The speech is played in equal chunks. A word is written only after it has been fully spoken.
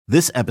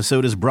This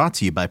episode is brought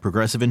to you by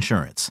Progressive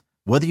Insurance.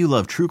 Whether you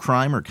love true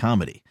crime or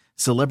comedy,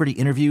 celebrity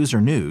interviews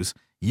or news,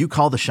 you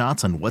call the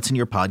shots on what's in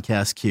your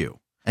podcast queue.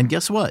 And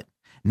guess what?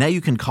 Now you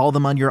can call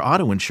them on your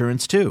auto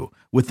insurance too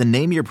with the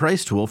Name Your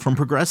Price tool from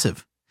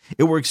Progressive.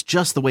 It works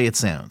just the way it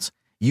sounds.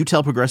 You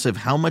tell Progressive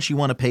how much you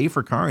want to pay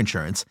for car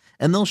insurance,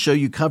 and they'll show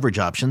you coverage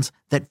options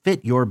that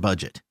fit your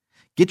budget.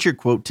 Get your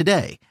quote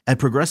today at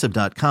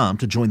Progressive.com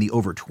to join the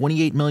over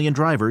 28 million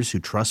drivers who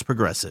trust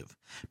Progressive.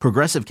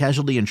 Progressive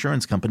Casualty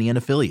Insurance Company and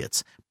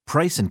Affiliates.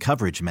 Price and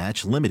coverage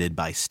match limited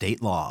by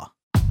state law.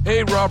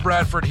 Hey, Rob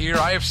Bradford here.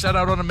 I have set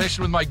out on a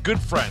mission with my good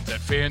friends at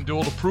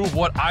FanDuel to prove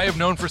what I have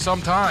known for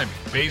some time.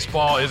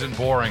 Baseball isn't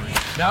boring.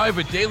 Now I have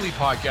a daily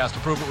podcast to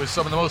prove it with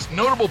some of the most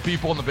notable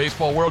people in the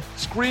baseball world,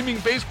 screaming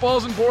baseball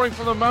isn't boring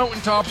from the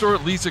mountaintops, or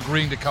at least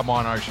agreeing to come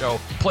on our show.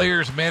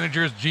 Players,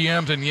 managers,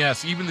 GMs, and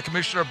yes, even the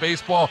commissioner of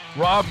baseball,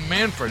 Rob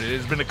Manfred. It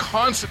has been a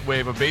constant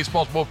wave of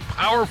baseball's most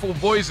powerful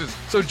voices.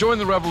 So join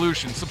the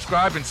revolution.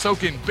 Subscribe and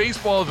soak in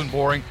Baseball Isn't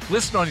Boring.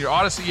 Listen on your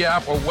Odyssey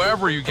app or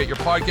wherever you get your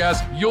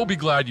podcast. You'll be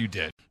glad you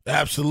did.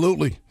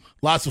 Absolutely.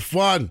 Lots of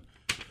fun.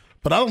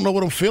 But I don't know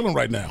what I'm feeling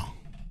right now.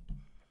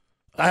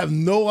 I have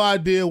no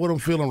idea what I'm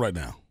feeling right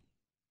now.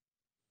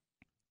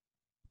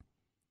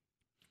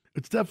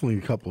 It's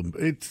definitely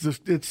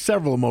it's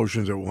several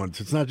emotions at once.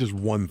 It's not just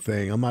one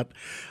thing.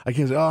 I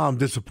can't say, oh, I'm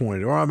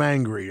disappointed or I'm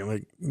angry. I'm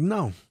like,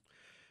 no.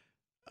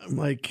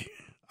 I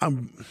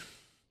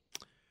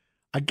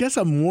guess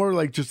I'm more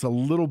like just a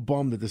little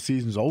bummed that the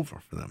season's over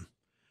for them.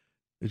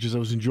 It's just I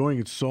was enjoying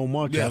it so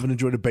much. Yeah. I haven't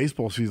enjoyed a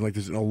baseball season like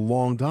this in a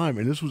long time,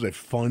 and this was a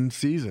fun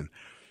season.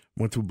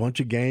 Went to a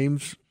bunch of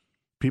games,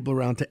 people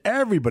around to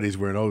everybody's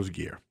wearing O's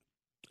gear.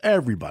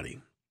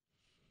 Everybody.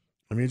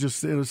 I mean, it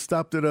was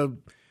stopped at a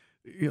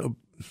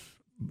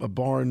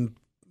bar in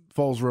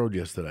Falls Road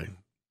yesterday.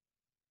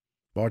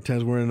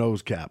 Bartender's wearing an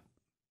O's cap.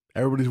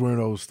 Everybody's wearing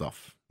O's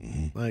stuff.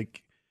 Mm-hmm.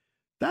 Like,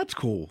 that's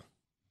cool.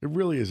 It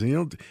really is.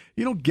 And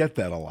you don't get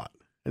that a lot.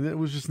 And it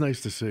was just nice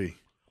to see.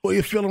 What are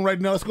you feeling right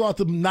now? Let's go out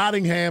to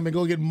Nottingham and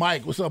go get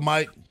Mike. What's up,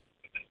 Mike?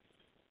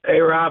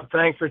 Hey, Rob.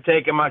 Thanks for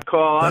taking my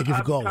call. Thank you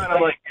for calling. Kind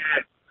of like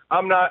that.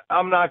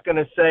 I'm not going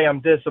to say I'm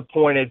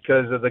disappointed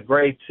because of the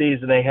great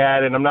season they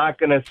had, and I'm not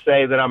going to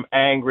say that I'm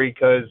angry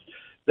because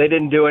they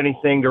didn't do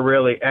anything to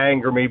really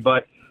anger me.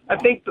 But I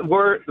think the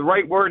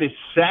right word is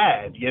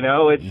sad.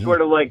 It's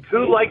sort of like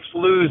who likes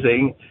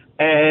losing,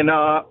 and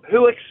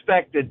who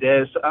expected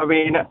this? I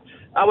mean,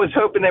 I was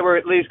hoping they were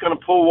at least going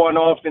to pull one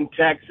off in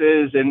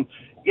Texas, and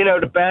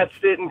the bats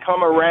didn't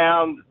come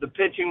around. The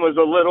pitching was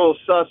a little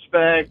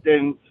suspect,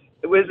 and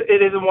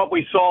it isn't what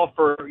we saw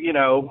for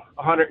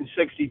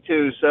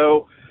 162.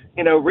 So,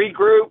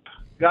 regroup,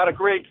 got a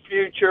great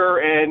future,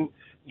 and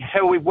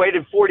we've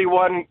waited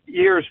 41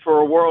 years for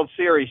a World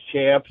Series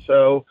champ.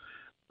 So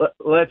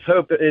let's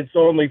hope that it's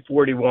only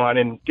 41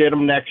 and get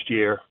them next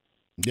year.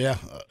 Yeah,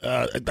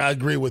 I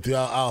agree with you.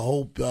 I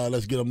hope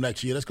let's get them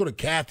next year. Let's go to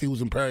Kathy,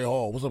 who's in Perry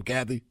Hall. What's up,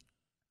 Kathy?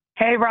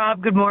 Hey,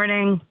 Rob. Good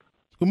morning.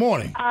 Good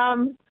morning.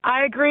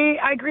 I agree.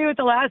 I agree with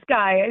the last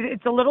guy.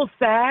 It's a little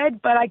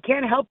sad, but I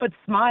can't help but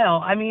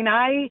smile. I mean,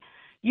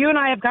 you and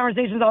I have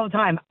conversations all the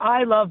time.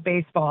 I love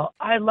baseball.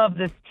 I love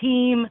this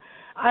team.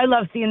 I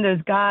love seeing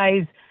those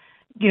guys,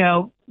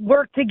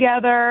 work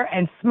together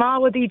and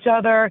smile with each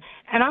other.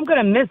 And I'm going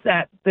to miss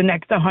that the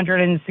next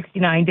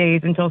 169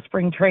 days until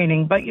spring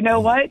training. But you know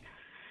what?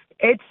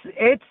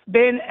 It's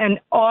been an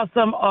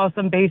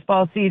awesome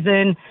baseball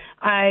season.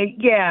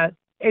 Is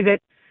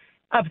it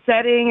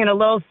upsetting and a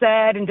little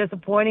sad and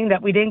disappointing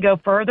that we didn't go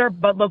further,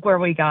 but look where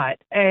we got.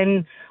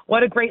 And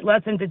what a great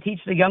lesson to teach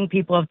the young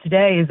people of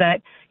today is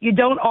that you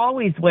don't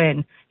always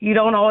win. You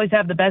don't always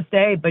have the best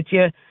day, but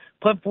you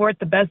put forth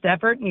the best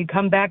effort and you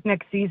come back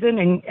next season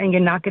and you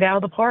knock it out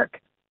of the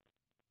park.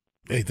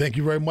 Hey, thank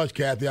you very much,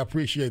 Kathy. I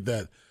appreciate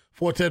that.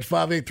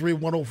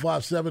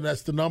 410-583-1057,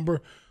 that's the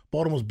number.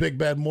 Baltimore's Big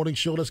Bad Morning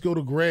Show. Let's go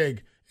to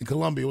Greg in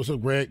Columbia. What's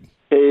up, Greg?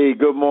 Hey,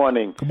 good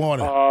morning. Good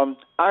morning.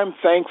 I'm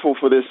thankful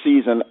for this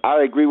season.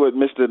 I agree with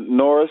Mr.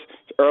 Norris.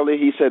 Earlier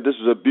he said this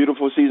was a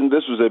beautiful season.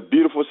 This was a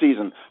beautiful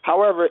season.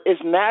 However,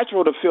 it's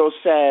natural to feel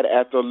sad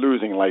after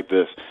losing like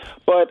this.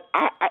 But,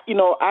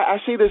 I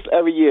see this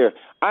every year.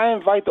 I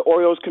invite the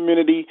Orioles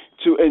community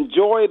to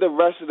enjoy the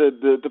rest of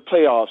the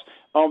playoffs.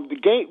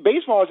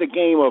 Baseball is a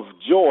game of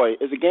joy.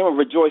 It's a game of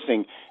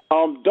rejoicing.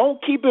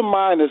 Don't keep in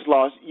mind this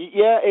loss.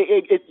 Yeah,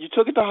 you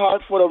took it to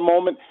heart for the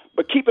moment,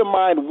 but keep in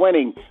mind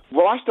winning.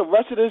 Watch the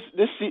rest of this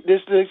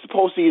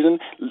postseason.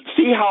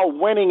 See how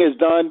winning is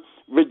done.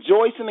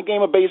 Rejoice in the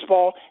game of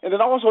baseball. And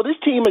then also, this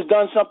team has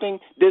did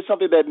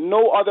something that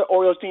no other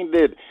Orioles team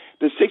did.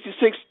 The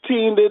 66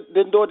 team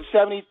didn't do it. The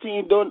 70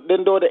 team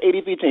didn't do it. The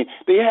 83 team.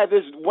 They had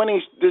this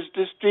winning this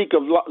streak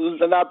of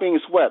not being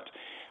swept.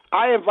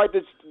 I invite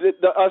us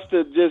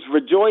to just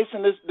rejoice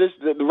in the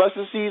rest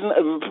of the season,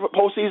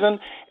 postseason,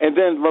 and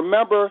then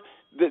remember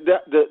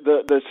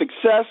the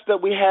success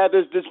that we had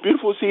this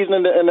beautiful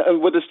season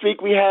and with the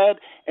streak we had,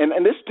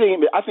 and this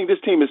team. I think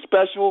this team is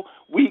special.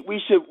 We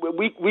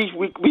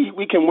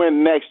can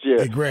win next year.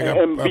 Hey, Greg,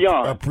 and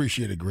beyond. I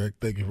appreciate it, Greg.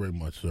 Thank you very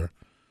much, sir.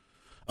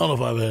 I don't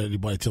know if I've had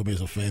anybody tell me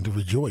as a fan to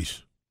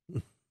rejoice.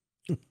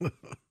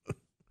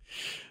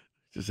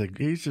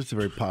 He's just a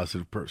very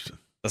positive person.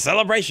 The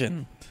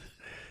celebration.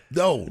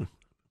 No,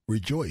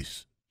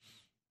 rejoice.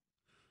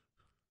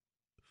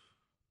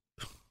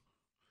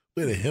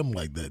 We had a hymn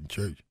like that in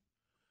church.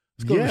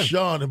 Let's go to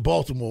Sean in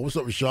Baltimore. What's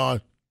up,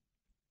 Rashawn?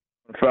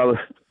 Fellas.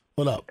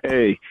 What up?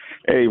 Hey,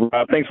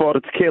 Rob. Thanks for all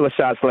the tequila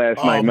shots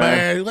last night,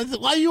 man.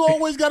 Why you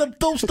always got to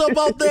throw stuff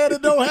out there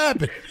that don't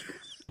happen?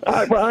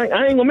 I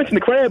ain't gonna mention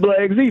the crab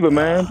legs either,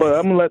 man. But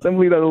I'm gonna let them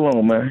leave that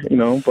alone, man.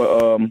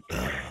 But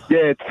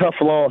yeah, tough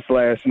loss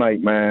last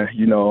night, man.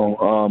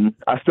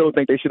 I still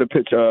think they should have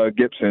pitched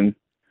Gibson,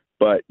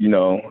 but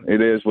it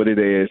is what it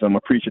is. I'm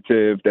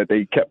appreciative that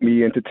they kept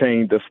me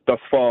entertained thus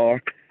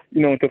far,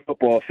 into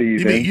football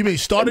season. You mean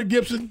started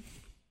Gibson?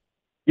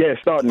 Yeah,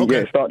 starting.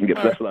 Okay. Yeah, starting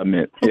Gibson. That's what I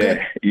meant.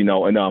 Okay. Yeah, and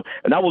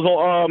I was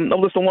on. I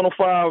listened to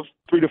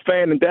 105.3 The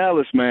Fan in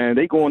Dallas, man.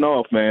 They going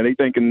off, man. They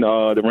thinking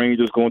the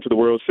Rangers going to the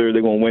World Series,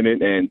 they're gonna win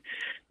it, and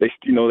they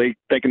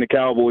thinking the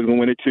Cowboys gonna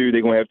win it too.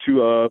 They're gonna have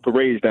two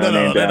parades down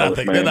there in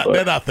Dallas,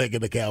 they're not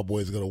thinking the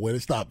Cowboys are gonna win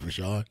it. Stop,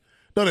 Rashawn.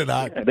 No, they're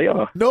not. Yeah, they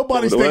are.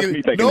 Nobody's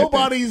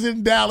Nobody's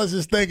in Dallas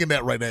is thinking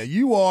that right now.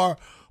 You are,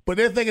 but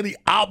they're thinking the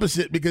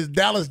opposite because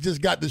Dallas just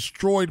got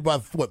destroyed by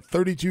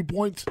 32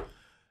 points.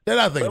 They're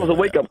not thinking that was a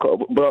wake up call.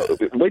 But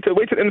wait till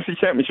the NFC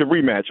Championship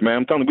rematch, man.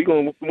 I'm telling you,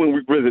 we're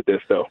gonna revisit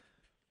this though.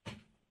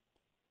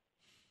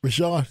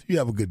 Rashawn, you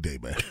have a good day,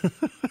 man.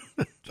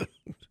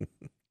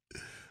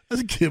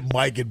 Let's get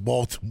Mike in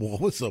Baltimore.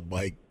 What's up,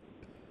 Mike?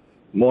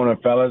 Morning,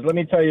 fellas. Let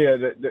me tell you,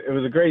 it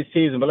was a great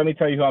season, but let me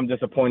tell you who I'm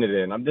disappointed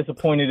in. I'm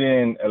disappointed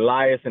in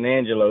Elias and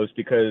Angelos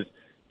because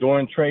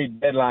during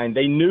trade deadline,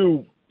 they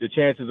knew the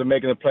chances of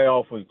making the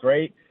playoff was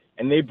great,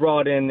 and they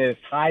brought in this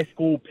high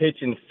school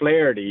pitching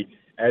Flaherty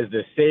as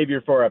the savior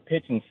for our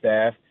pitching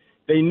staff.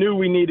 They knew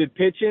we needed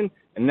pitching,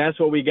 and that's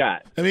what we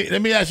got.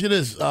 Let me ask you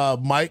this,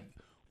 Mike.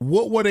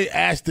 What were they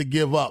asked to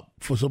give up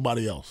for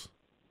somebody else?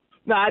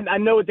 No, I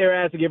know what they were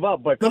asked to give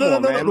up, but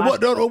man.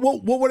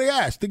 What were they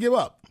asked to give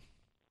up?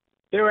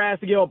 They were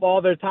asked to give up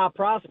all their top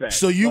prospects.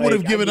 So you would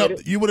have given up.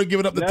 You would have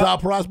given up the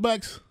top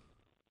prospects.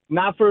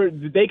 Not for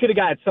they could have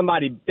got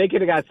somebody. They could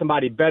have got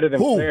somebody better than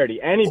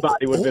Flaherty.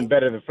 Anybody would have been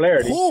better than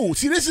Flaherty. Who?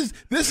 See, this is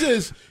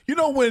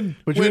when.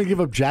 But you're gonna give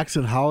up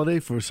Jackson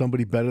Holiday for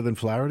somebody better than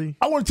Flaherty?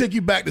 I want to take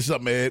you back to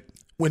something, Ed.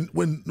 When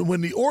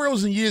the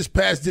Orioles in years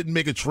past didn't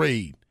make a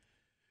trade,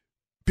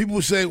 people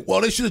would say,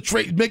 "Well, they should have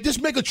traded.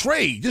 Just make a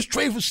trade. Just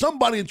trade for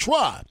somebody and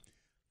try."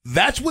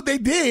 That's what they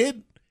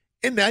did,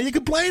 and now you're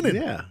complaining.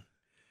 Yeah.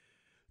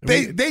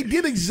 They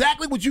did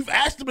exactly what you've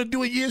asked them to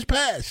do in years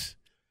past.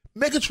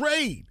 Make a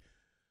trade.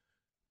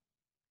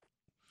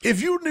 If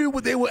you knew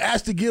what they were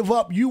asked to give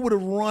up, you would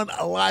have run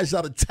Elias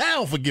out of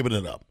town for giving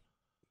it up.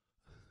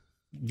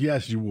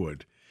 Yes, you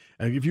would.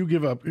 And if you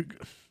give up,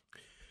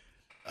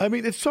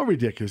 it's so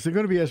ridiculous. They're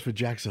going to be asked for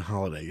Jackson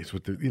Holiday. It's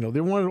what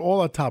they wanted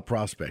all our top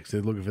prospects.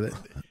 They're looking for that.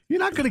 You're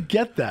not going to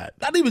get that.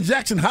 Not even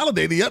Jackson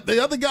Holiday. The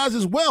other guys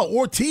as well.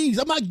 Ortiz.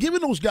 I'm not giving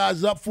those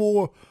guys up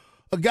for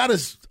a guy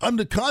that's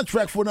under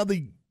contract for another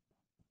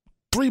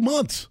 3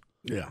 months.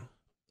 Yeah.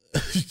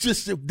 It's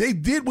just they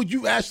did what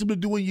you asked them to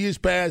do in years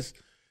past.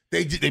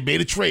 They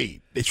made a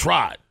trade. They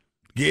tried.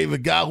 Gave a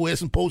guy who had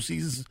some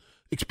postseason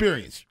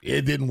experience.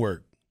 It didn't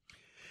work.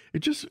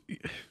 It's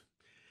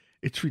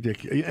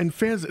ridiculous. And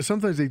fans,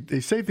 sometimes they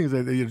say things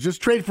like,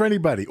 just trade for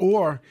anybody.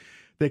 Or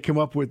they come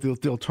up with,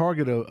 they'll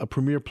target a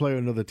premier player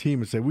on another team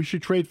and say, we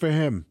should trade for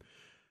him.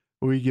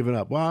 Or are you giving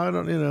up? Well, I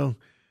don't,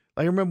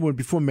 I remember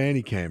before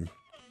Manny came,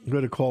 we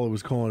had a caller who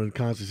was calling and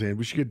constantly saying,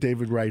 we should get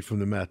David Wright from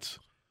the Mets.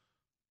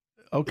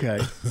 Okay.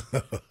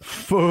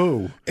 For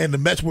who? And the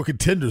Mets were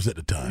contenders at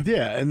the time.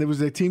 Yeah, and there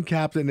was a team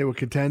captain. They were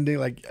contending.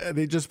 Like,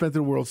 they just spent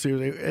the World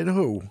Series. And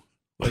who?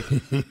 Like,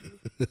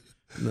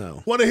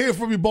 no. Want to hear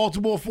from you,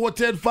 Baltimore.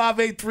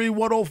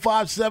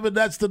 410-583-1057.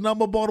 That's the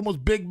number. Baltimore's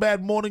Big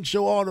Bad Morning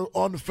Show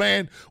on the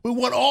Fan. We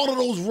want all of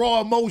those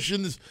raw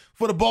emotions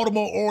for the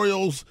Baltimore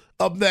Orioles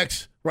up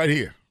next right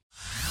here.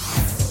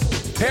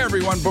 Hey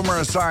everyone, Boomer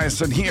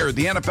Esiason here.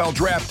 The NFL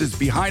Draft is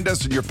behind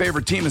us and your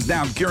favorite team is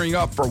now gearing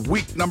up for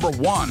week number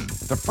 1.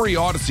 The free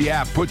Odyssey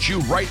app puts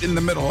you right in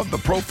the middle of the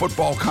pro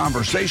football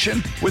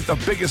conversation with the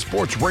biggest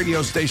sports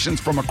radio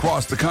stations from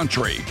across the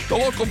country. The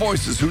local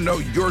voices who know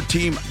your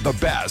team the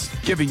best,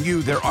 giving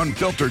you their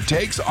unfiltered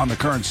takes on the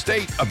current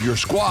state of your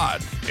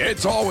squad.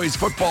 It's always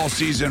football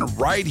season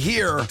right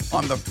here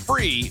on the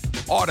free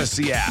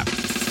Odyssey app.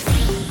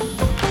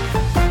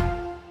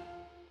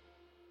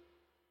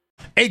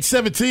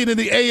 8:17 in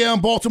the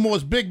AM,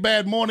 Baltimore's Big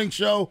Bad Morning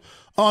Show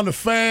on the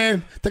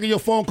Fan. Taking your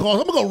phone calls.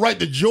 I'm going to go right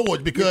to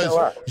George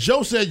because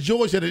Joe said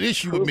George had an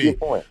issue with me.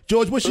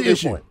 George, what's your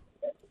issue?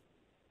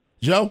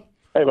 Joe?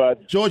 Hey,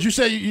 bud. George, you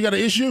say you got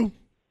an issue?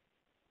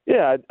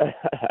 Yeah,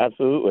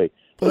 absolutely.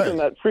 Listen,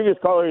 that previous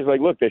caller is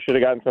like, look, they should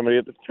have gotten somebody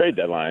at the trade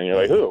deadline. And you're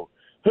like, who?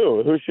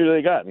 Who should they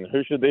have gotten?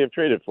 Who should they have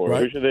traded for?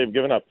 Right. Who should they have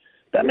given up?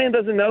 That man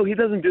doesn't know. He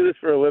doesn't do this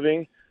for a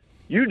living.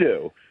 You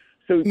do.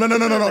 So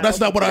No. That's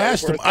not what I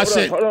asked him. I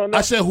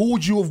said, who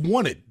would you have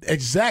wanted?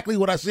 Exactly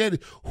what I said.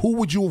 Who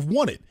would you have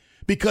wanted?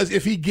 Because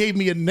if he gave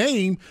me a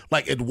name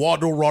like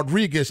Eduardo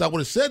Rodriguez, I would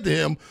have said to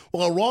him,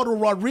 well, Eduardo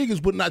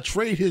Rodriguez would not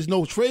trade his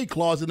no-trade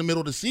clause in the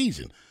middle of the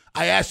season.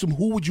 I asked him,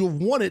 who would you have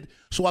wanted,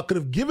 so I could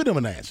have given him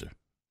an answer.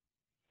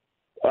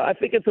 I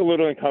think it's a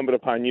little incumbent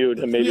upon you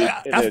to maybe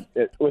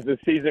with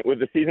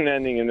the season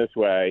ending in this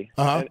way.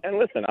 And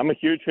listen, I'm a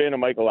huge fan of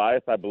Mike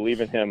Elias. I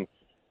believe in him.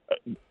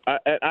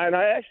 And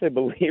I actually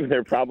believe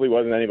there probably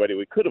wasn't anybody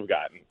we could have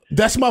gotten.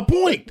 That's my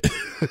point.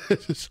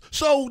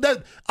 So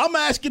that I'm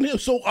asking him.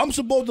 So I'm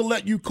supposed to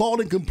let you call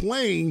and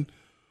complain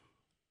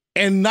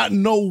and not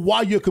know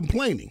why you're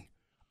complaining.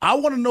 I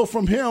want to know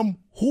from him,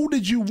 who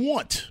did you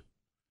want?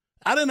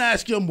 I didn't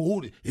ask him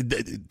who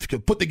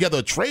could put together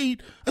a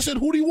trade. I said,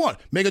 who do you want?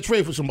 Make a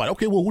trade for somebody.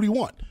 Okay, well, who do you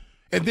want?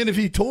 And then if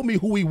he told me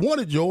who he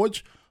wanted,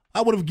 George,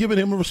 I would have given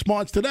him a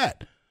response to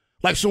that.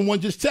 Like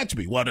someone just texted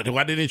me, why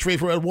didn't they trade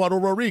for Eduardo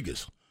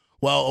Rodriguez?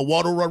 Well,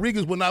 Eduardo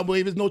Rodriguez would not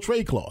waive his no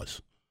trade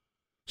clause.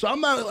 So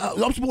I'm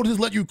supposed to just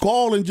let you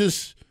call and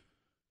just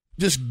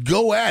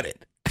go at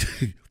it.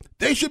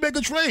 They should make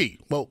a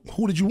trade. Well,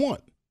 who did you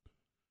want?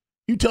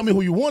 You tell me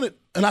who you wanted,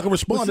 and I can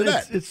respond to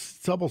that. It's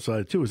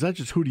double-sided, too. It's not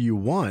just who do you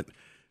want,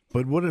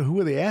 but who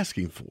are they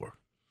asking for?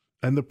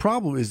 And the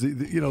problem is,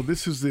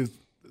 this is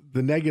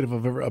the negative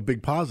of a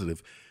big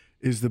positive,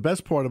 is the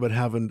best part about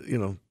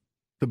having,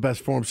 the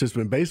best farm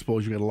system in baseball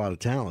is you got a lot of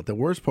talent. The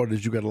worst part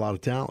is you got a lot of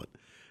talent.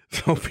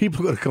 So people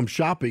are going to come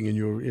shopping in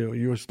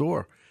your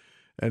store.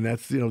 And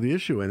that's, the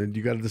issue. And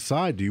you got to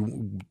decide, do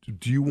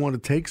you want to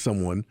take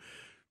someone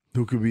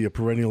who could be a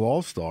perennial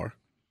all-star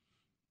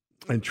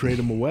and trade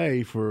him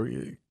away for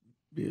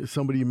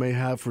somebody you may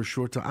have for a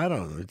short time? I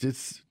don't know.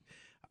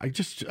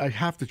 I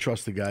have to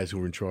trust the guys who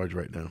are in charge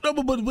right now. No,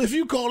 but if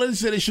you call in and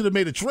say they should have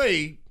made a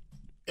trade,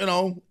 in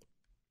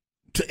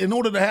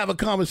order to have a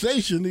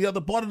conversation, the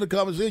other part of the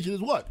conversation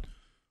is what?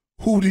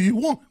 Who do you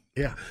want?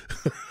 Yeah.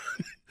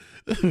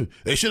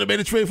 They should have made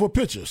a trade for a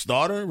pitcher,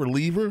 starter,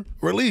 reliever.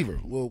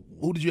 Well,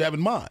 who did you have in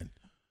mind?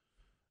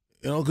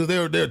 Because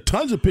there are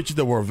tons of pitchers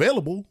that were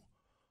available,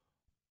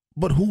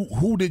 but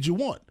who did you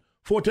want?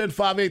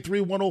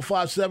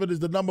 410-583-1057 is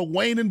the number.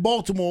 Wayne in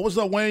Baltimore. What's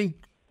up, Wayne?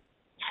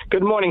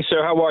 Good morning,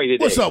 sir. How are you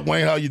today? What's up,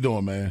 Wayne? How you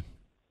doing, man?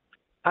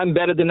 I'm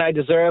better than I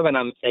deserve, and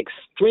I'm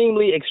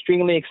extremely,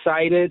 extremely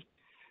excited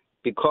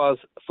because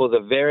for the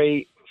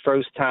very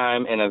first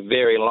time in a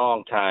very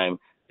long time,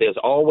 there's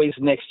always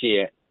next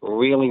year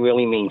really,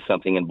 really means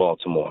something in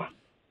Baltimore.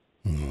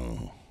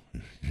 Oh,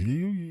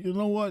 you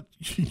know what?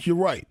 You're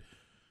right.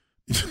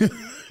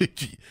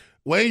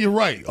 Wayne, you're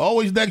right.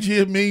 Always next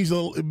year means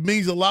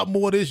a lot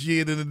more this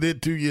year than it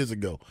did 2 years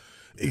ago.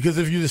 Because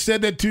if you had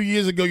said that 2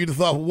 years ago, you'd have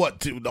thought, for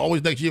what?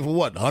 Always next year for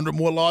what? 100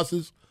 more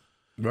losses?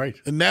 Right.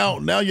 And now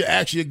you're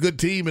actually a good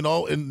team,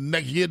 and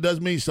next year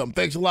does mean something.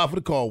 Thanks a lot for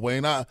the call,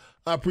 Wayne. I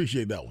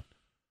appreciate that one.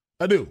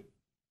 I do.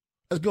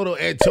 Let's go to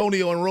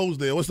Antonio in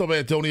Rosedale. What's up,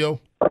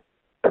 Antonio?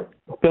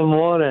 Good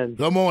morning.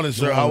 Good morning,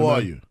 sir. How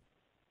are you?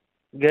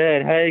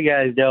 Good. How you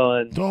guys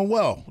doing? Doing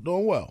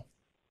well.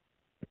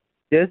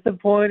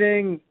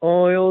 Disappointing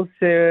Orioles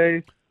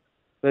series,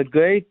 but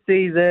great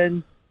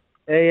season.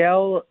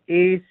 AL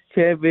East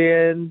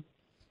champion,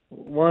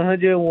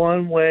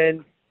 101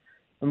 wins.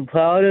 I'm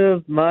proud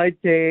of my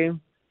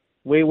team.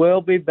 We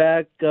will be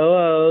back.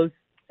 Go O's.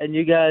 And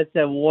you guys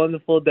have a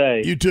wonderful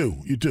day. You too.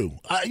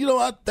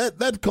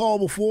 That call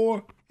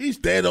before, he's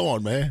dead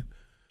on, man.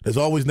 There's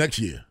always next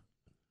year.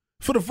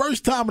 For the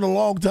first time in a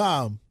long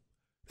time,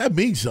 that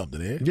means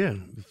something, eh?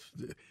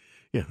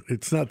 Yeah.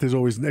 It's not there's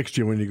always next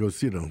year when you go,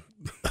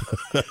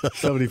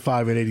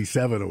 75 and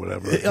 87 or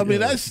whatever. I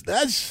mean,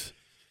 that's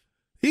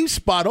he's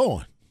spot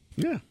on.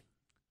 Yeah.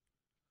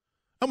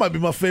 That might be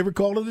my favorite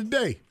call of the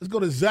day. Let's go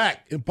to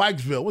Zach in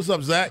Pikesville. What's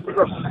up, Zach?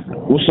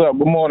 What's up?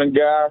 Good morning,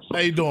 guys. How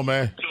you doing,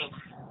 man?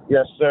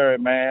 Yes, sir,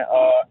 man.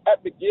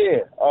 Epic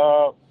year.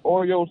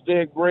 Orioles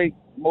did great.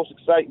 Most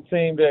exciting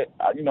team that,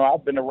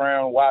 I've been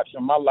around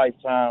watching my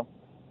lifetime.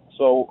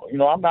 So,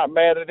 I'm not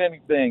mad at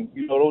anything.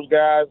 Those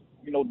guys,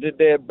 did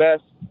their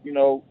best,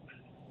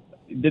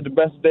 did the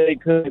best they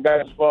could,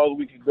 got as far as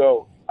we could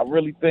go. I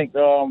really think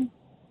going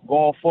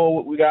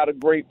forward, we got a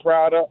great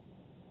product.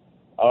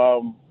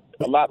 A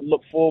lot to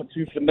look forward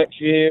to for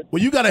next year.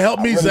 Well, you got to help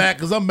me, Zach,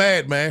 because I'm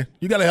mad, man.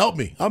 You got to help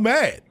me. I'm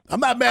mad.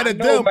 I'm not mad at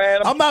them. Man.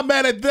 I'm not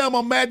mad at them.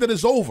 I'm mad that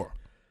it's over.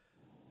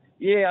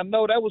 Yeah, I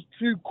know. That was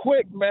too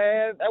quick,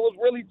 man. That was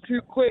really too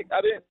quick.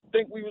 I didn't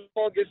think we was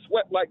going to get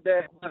swept like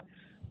that.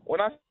 When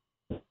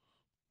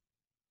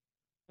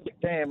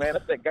damn, man,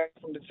 that's that guy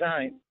from the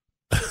Giants.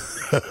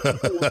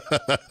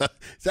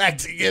 Zach,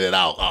 get it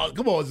out. Oh,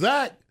 come on,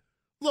 Zach.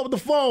 What's up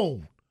with the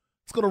phone?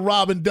 Let's go to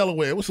Rob in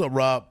Delaware. What's up,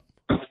 Rob?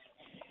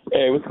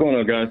 Hey, what's going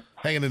on, guys?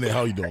 Hanging in there.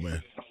 How you doing,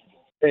 man?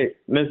 Hey,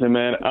 listen,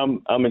 man.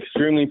 I'm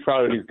extremely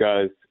proud of these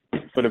guys.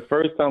 For the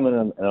first time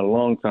in a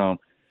long time,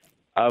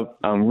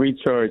 I'm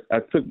recharged. I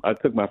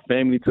took my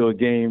family to a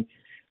game,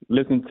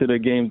 listened to the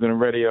games on the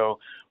radio,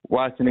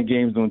 watching the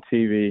games on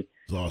TV.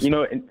 Awesome.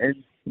 And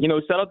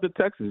shout out to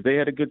Texas. They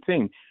had a good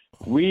team.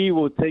 We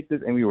will take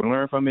this and we will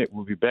learn from it.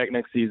 We'll be back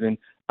next season.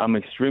 I'm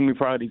extremely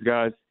proud of these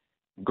guys.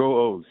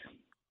 Go O's.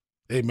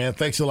 Hey, man,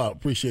 thanks a lot.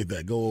 Appreciate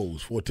that. Go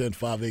O's.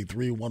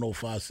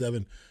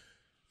 410-583-1057.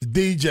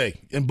 DJ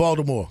in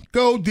Baltimore.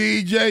 Go,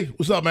 DJ.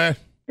 What's up, man?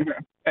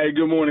 Hey,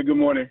 good morning. Good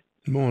morning.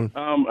 Good morning.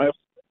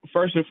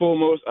 First and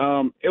foremost,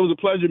 it was a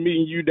pleasure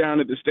meeting you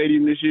down at the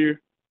stadium this year.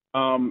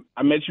 I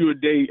met you a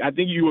day. I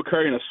think you were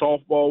carrying a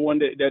softball one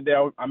day. That day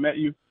I met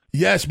you.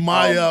 Yes,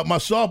 my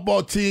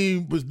softball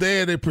team was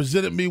there. They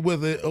presented me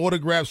with an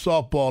autographed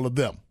softball of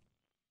them.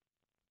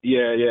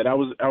 Yeah, that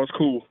was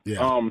cool.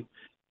 Yeah.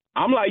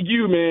 I'm like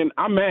you, man.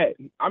 I'm mad.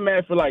 I'm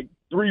mad for like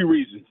 3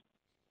 reasons.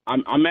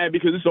 I'm mad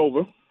because it's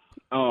over.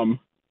 I'm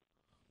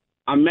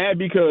mad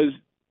because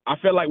I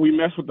felt like we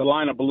messed with the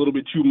lineup a little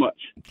bit too much.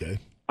 Okay.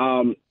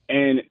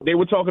 And they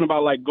were talking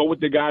about, like, go with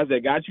the guys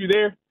that got you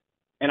there.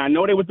 And I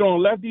know they were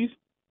throwing lefties,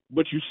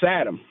 but you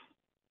sat them,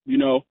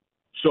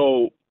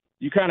 So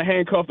you kind of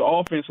handcuffed the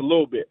offense a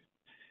little bit.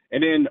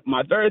 And then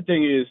my third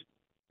thing is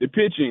the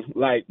pitching.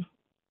 Like,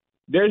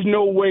 there's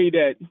no way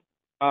that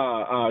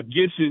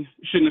Gibson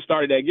shouldn't have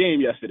started that game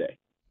yesterday.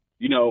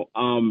 You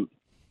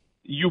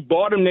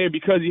bought him there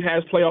because he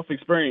has playoff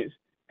experience,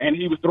 and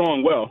he was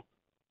throwing well.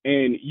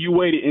 And you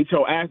waited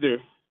until after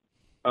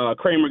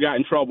Kramer got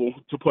in trouble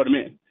to put him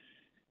in.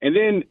 And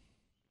then,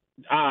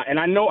 and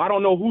I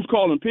don't know who's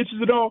calling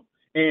pitches at all,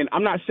 and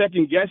I'm not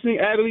second-guessing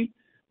Adley,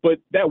 but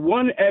that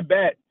one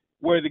at-bat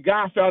where the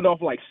guy fouled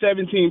off like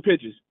 17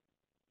 pitches,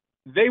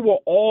 they were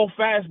all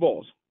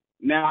fastballs.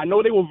 Now, I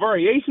know they were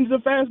variations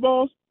of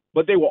fastballs,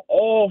 but they were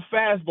all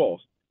fastballs.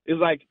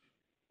 It's like,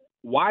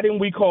 why didn't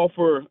we call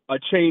for a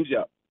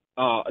changeup?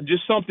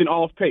 Just something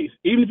off pace.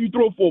 Even if you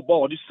throw for a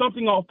ball, just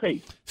something off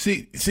pace.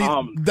 See,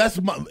 that's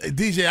my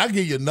DJ. I'll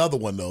give you another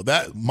one though.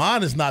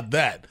 Mine is not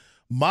that.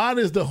 Mine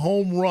is the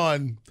home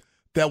run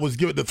that was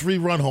given, the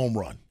 3-run home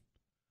run.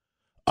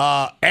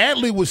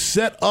 Adley was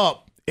set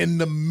up in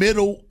the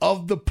middle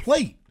of the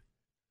plate.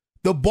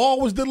 The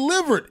ball was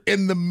delivered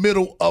in the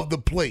middle of the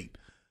plate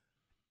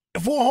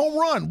for a home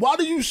run. Why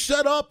do you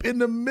set up in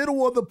the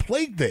middle of the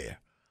plate there?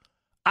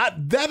 I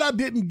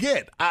didn't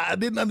get. I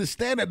didn't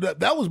understand that.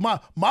 That was my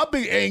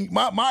big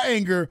my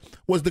anger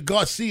was the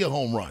Garcia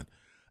home run.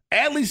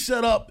 Adley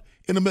set up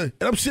in the middle,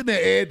 and I'm sitting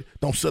there. Ed,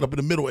 don't set up in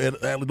the middle.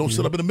 Adley, don't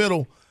set up in the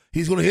middle.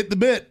 He's going to hit the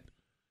bit.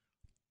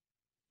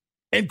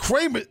 And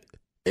Kramer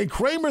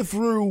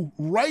threw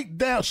right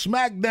down,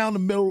 smack down the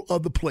middle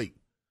of the plate.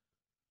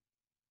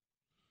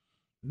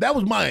 That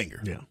was my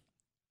anger. Yeah,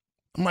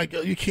 I'm like,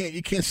 you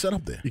can't set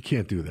up there. You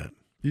can't do that.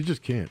 You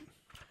just can't.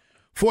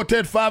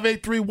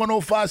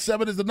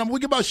 410-583-1057 is the number. We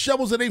get about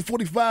shovels at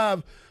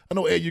 8:45. I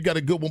know, Ed, you got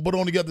a good one, but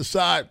on the other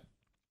side,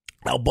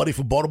 our buddy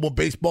from Baltimore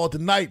baseball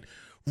tonight,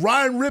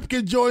 Ryan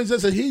Ripken joins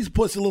us, and he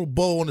puts a little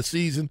bow on the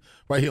season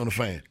right here on the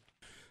Fan.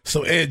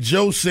 So, Ed,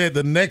 Joe said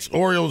the next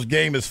Orioles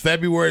game is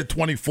February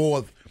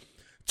 24th,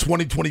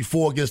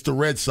 2024 against the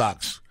Red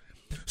Sox.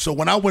 So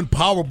when I win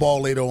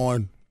Powerball later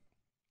on,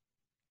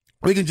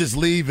 we can just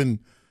leave and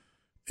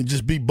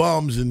just be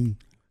bums and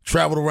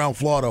travel around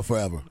Florida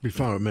forever. Be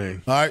fine with me.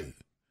 All right?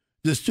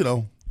 Just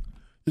let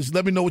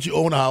me know what you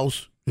own a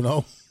house,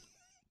 A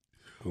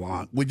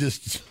lot. We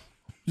just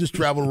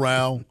travel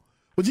around.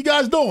 What you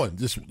guys doing?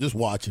 Just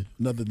watching.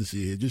 Nothing to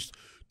see here. Just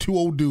 2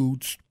 old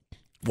dudes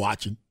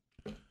watching.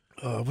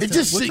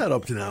 What's that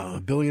up to now?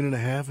 $1.5 billion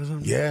or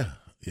something? Yeah.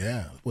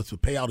 What's the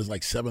payout is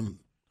like $700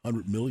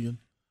 million.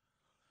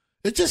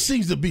 It just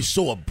seems to be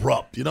so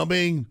abrupt. You know what I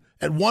mean?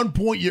 At one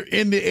point you're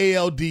in the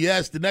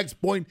ALDS. The next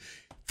point,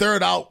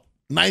 3rd out,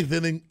 9th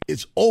inning,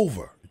 it's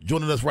over.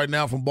 Joining us right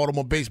now from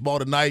Baltimore baseball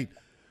tonight,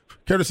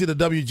 courtesy of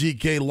the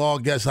WGK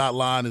Long Guest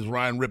Hotline, is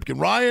Ryan Ripken.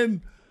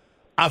 Ryan,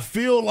 I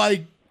feel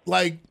like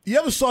you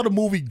ever saw the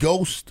movie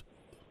Ghost?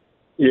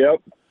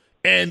 Yep.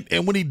 And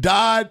when he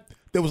died,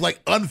 there was like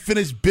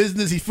unfinished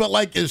business. He felt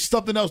like there's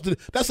something else to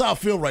do. That's how I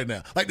feel right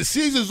now. Like the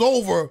season's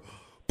over,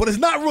 but it's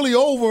not really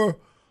over.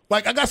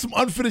 Like I got some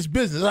unfinished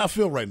business. That's how I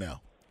feel right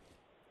now.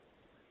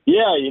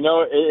 Yeah,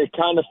 it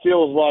kind of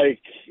feels like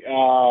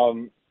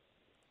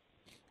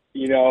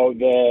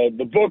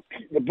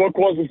the book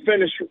wasn't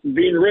finished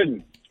being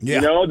written.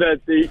 Yeah.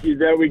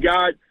 That we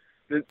got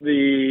to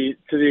the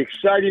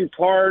exciting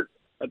part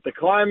at the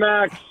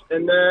climax,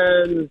 and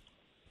then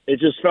it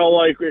just felt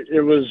like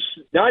it was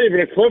not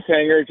even a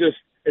cliffhanger.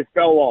 It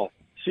fell off,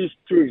 ceased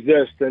to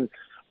exist. And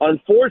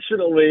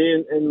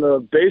unfortunately, in the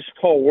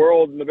baseball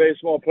world, in the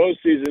baseball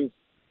postseason,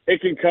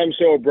 it can come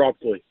so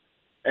abruptly.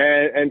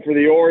 And for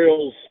the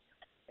Orioles,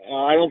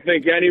 I don't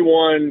think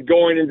anyone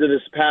going into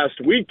this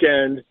past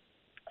weekend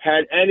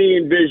had any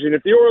envision.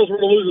 If the Orioles were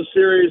to lose a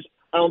series,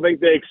 I don't think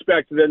they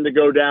expected them to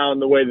go down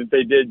the way that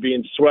they did,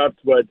 being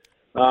swept. But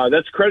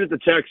that's credit to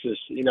Texas.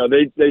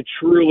 They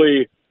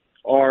truly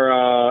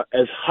are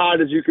as hot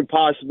as you could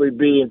possibly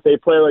be. If they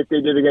play like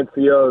they did against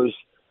the O's,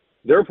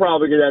 they're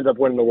probably going to end up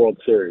winning the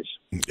World Series.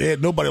 Yeah,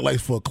 nobody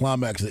likes for a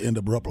climax to end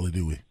abruptly,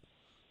 do we?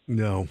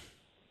 No.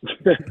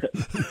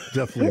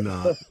 Definitely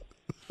not.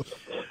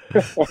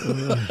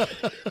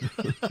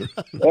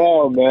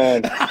 Oh,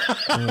 man.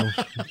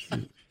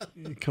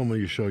 You come on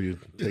your show, you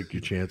take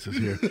your chances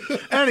here.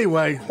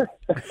 Anyway,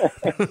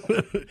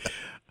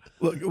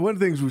 Look, one of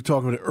the things we were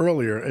talking about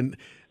earlier, and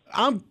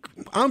I'm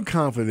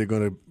confident they're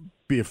going to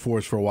be a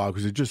force for a while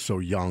because they're just so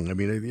young. I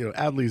mean,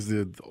 Adley's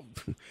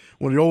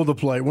one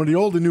of the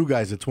older new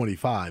guys at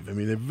 25. I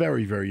mean, they're a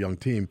very, very young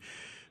team.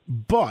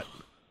 But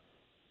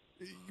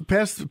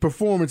past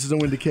performance is no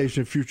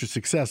indication of future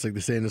success, like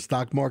they say in the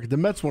stock market. The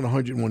Mets won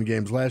 101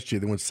 games last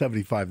year. They won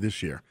 75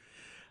 this year.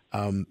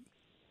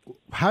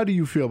 How do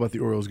you feel about the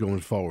Orioles going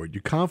forward?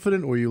 You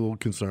confident or are you a little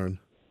concerned?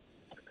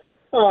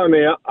 Oh, I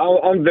mean,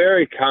 I'm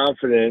very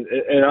confident,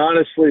 and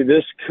honestly,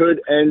 this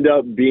could end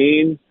up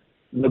being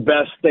the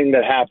best thing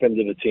that happened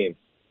to the team.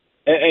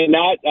 And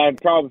not, I'm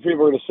probably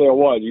people are going to say,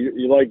 "What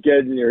you like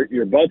getting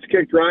your butts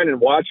kicked, Ryan,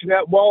 and watching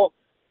that?" Well,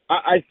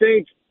 I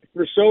think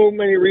for so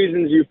many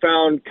reasons you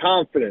found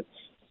confidence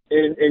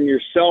in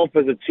yourself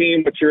as a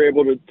team, what you're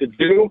able to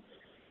do.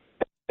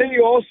 Then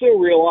you also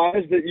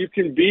realize that you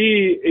can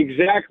be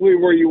exactly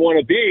where you want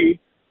to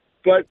be,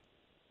 but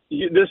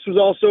this was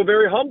also a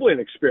very humbling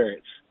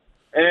experience.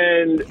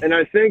 And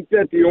I think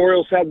that the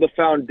Orioles have the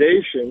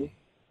foundation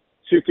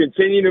to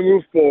continue to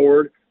move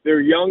forward.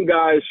 Their young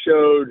guys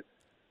showed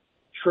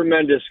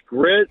tremendous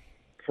grit,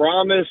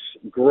 promise,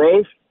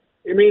 growth.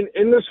 I mean,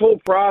 in this whole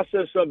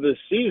process of this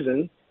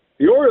season,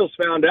 the Orioles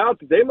found out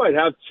that they might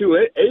have two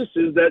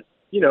aces that,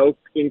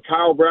 in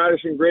Kyle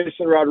Bradish and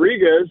Grayson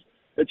Rodriguez,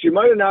 that you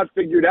might have not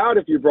figured out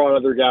if you brought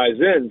other guys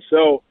in.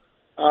 So,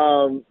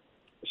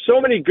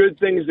 so many good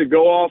things to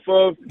go off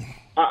of.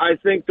 I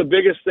think the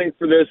biggest thing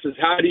for this is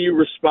how do you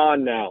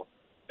respond now?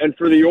 And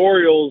for the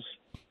Orioles,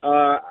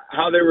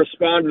 how they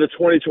respond to the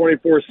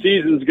 2024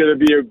 season is going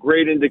to be a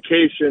great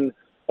indication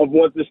of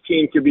what this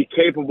team could be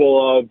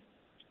capable of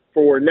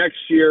for next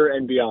year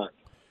and beyond.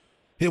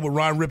 Here with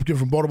Ryan Ripken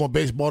from Baltimore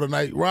Baseball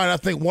tonight. Ryan, I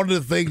think one of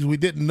the things we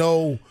didn't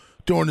know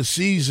during the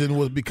season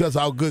was because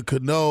how good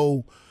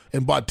Cano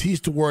and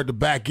Bautista were at the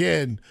back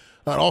end.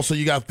 Also,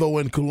 you got to throw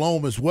in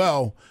Colomb as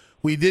well.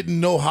 We didn't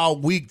know how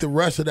weak the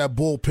rest of that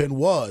bullpen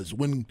was.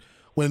 When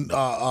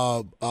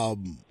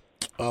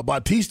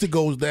Bautista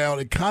goes down,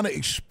 it kind of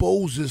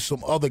exposes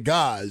some other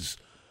guys.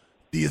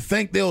 Do you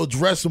think they'll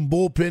address some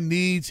bullpen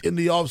needs in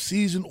the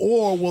offseason,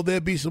 or will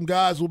there be some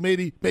guys who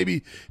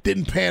maybe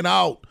didn't pan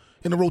out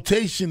in the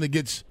rotation that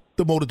gets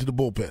demoted to the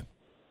bullpen?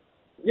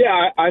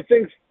 Yeah, I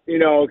think,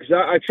 because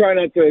I try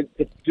not to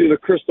do the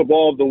crystal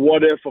ball of the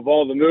what if of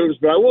all the moves,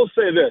 but I will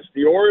say this.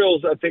 The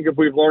Orioles, I think if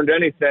we've learned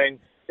anything,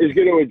 is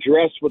going to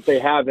address what they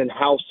have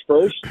in-house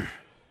first.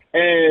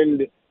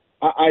 And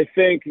I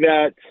think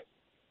that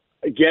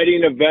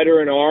getting a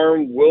veteran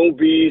arm will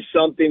be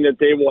something that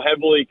they will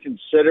heavily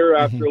consider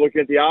after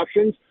looking at the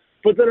options.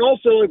 But then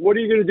also, what are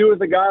you going to do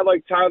with a guy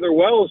like Tyler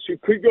Wells, who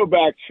could go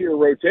back to your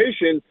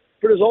rotation,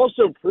 but has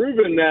also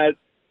proven that,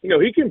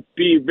 he can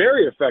be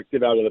very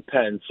effective out of the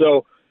pen.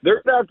 So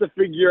they're going to have to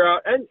figure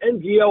out,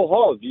 and DL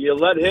Hall, do you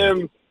let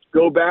him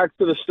go back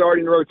to the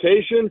starting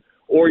rotation?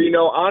 Or,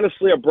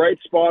 honestly, a bright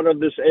spot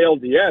of this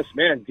ALDS,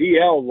 man,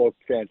 DL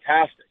looked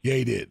fantastic. Yeah,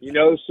 he did.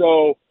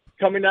 So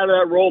coming out of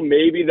that role,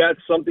 maybe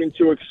that's something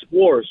to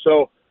explore.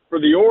 So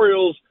for the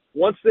Orioles,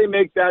 once they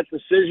make that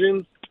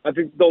decision, I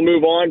think they'll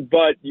move on.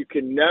 But you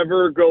can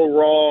never go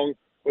wrong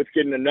with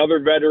getting another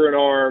veteran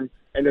arm.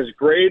 And as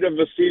great of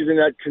a season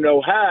that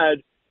Cano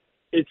had,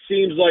 it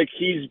seems like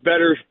he's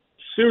better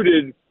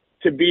suited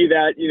to be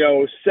that,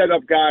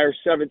 setup guy or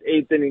seventh,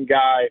 eighth inning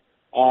guy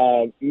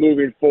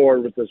moving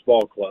forward with this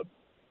ball club.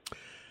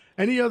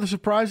 Any other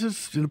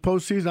surprises in the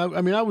postseason?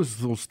 I mean, I was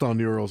a little stunned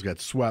the Orioles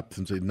got swept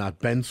since they've not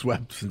been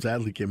swept since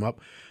Adley came up.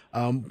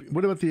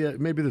 What about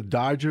maybe the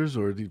Dodgers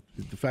or the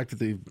fact that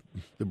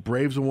the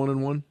Braves are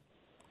 1-1?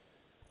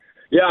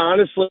 Yeah,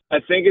 honestly, I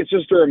think it's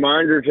just a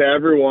reminder to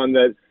everyone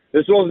that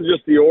this wasn't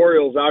just the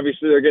Orioles.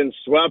 Obviously, they're getting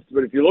swept,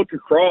 but if you look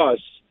across,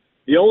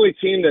 the only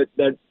team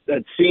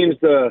that seems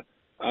to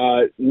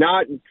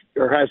not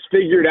or has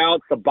figured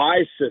out the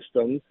bye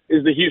system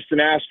is the Houston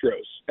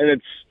Astros, and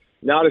it's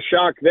not a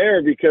shock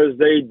there because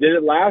they did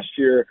it last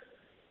year.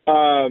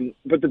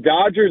 But the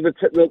Dodgers,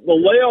 the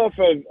layoff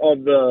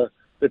of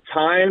the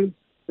time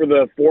for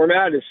the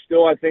format has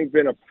still, I think,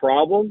 been a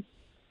problem,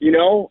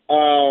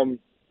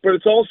 but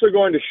it's also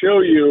going to show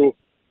you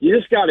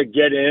just got to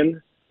get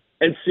in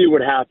and see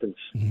what happens.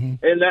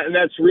 And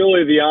that's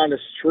really the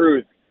honest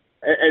truth.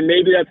 And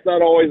maybe that's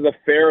not always a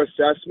fair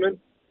assessment,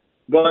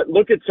 but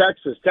look at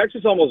Texas.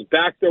 Texas almost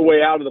backed their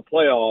way out of the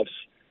playoffs,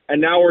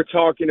 and now we're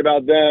talking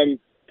about them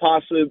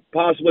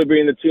possibly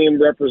being the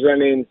team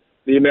representing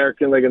the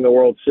American League in the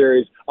World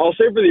Series. I'll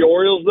say for the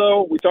Orioles,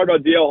 though, we talked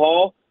about DL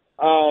Hall.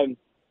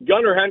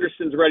 Gunnar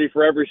Henderson's ready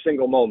for every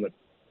single moment.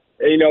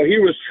 He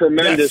was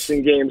tremendous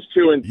in games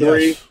 2 and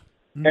 3. Yes.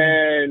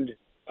 And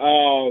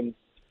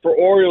for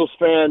Orioles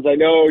fans, I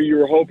know you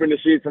were hoping to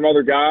see it from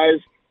other guys,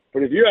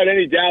 but if you had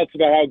any doubts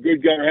about how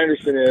good Gunnar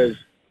Henderson is,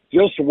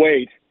 just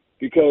wait,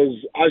 because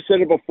I've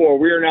said it before,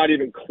 we are not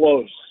even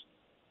close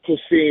to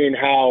seeing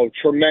how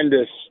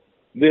tremendous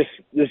this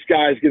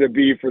guy's going to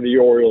be for the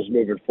Orioles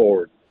moving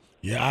forward.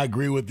 Yeah, I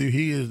agree with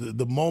you.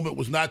 The moment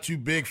was not too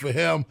big for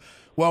him.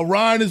 Well,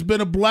 Ryan, has been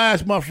a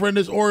blast, my friend,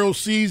 this Orioles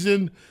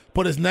season,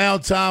 but it's now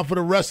time for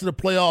the rest of the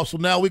playoffs. So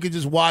now we can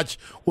just watch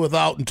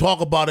and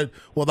talk about it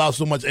without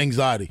so much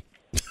anxiety.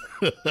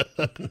 Yeah,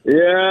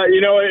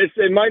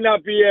 it might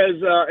not be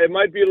it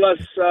might be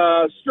less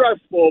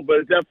stressful, but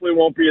it definitely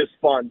won't be as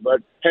fun. But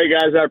hey,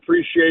 guys, I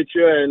appreciate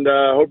you and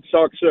hope to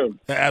talk soon.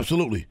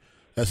 Absolutely.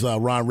 That's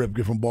Ron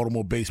Ripken from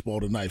Baltimore Baseball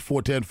tonight.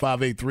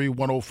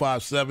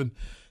 410-583-1057.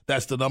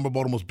 That's the number,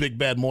 Baltimore's Big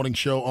Bad Morning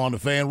Show on the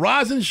Fan.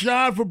 Rise and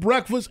shine for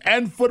breakfast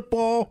and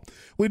football.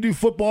 We do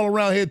football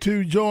around here,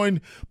 too.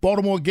 Join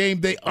Baltimore Game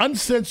Day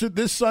Uncensored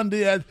this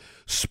Sunday at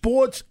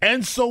Sports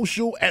and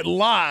Social at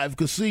Live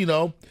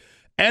Casino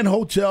and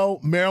Hotel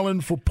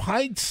Maryland for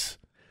pints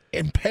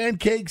and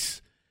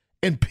pancakes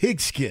and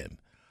pigskin.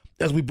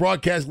 As we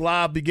broadcast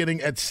live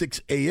beginning at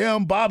 6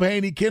 a.m., Bob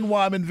Haney, Ken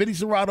Wyman, Vinny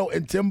Serrato,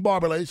 and Tim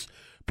Barbalace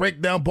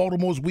break down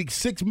Baltimore's Week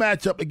 6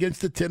 matchup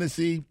against the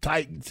Tennessee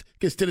Titans,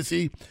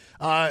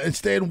 and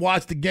stay and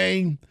watch the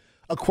game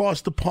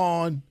across the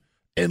pond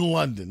in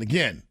London.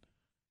 Again,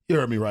 you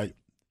heard me right.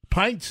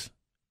 Pints,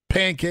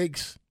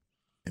 pancakes,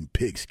 and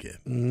pigskin.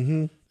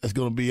 Mm-hmm. That's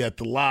going to be at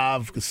the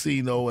Live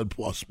Casino and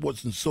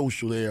Sports and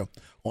Social there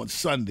on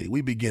Sunday.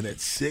 We begin at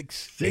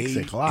 6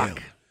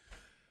 o'clock.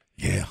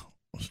 Yeah,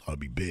 it's going to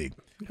be big.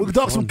 We can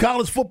talk some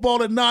college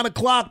football at 9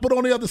 o'clock, but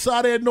on the other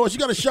side of Ed Norris, you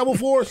got a shovel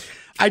for us?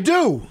 I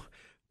do.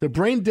 The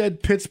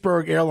brain-dead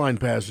Pittsburgh airline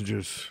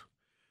passengers.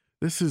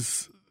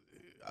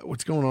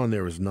 What's going on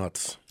there is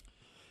nuts.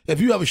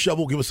 If you have a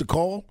shovel, give us a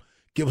call.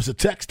 Give us a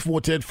text,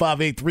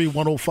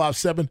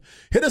 410-583-1057.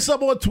 Hit us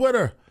up on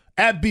Twitter,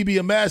 at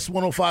BBMS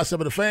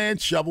 1057 The Fan.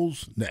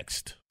 Shovels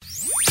next.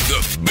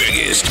 The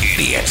biggest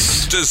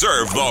idiots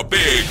deserve the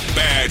big,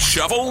 bad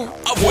shovel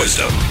of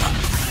wisdom.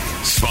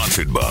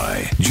 Sponsored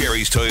by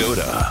Jerry's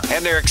Toyota.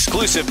 And their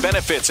exclusive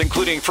benefits,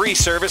 including free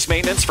service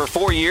maintenance for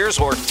 4 years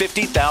or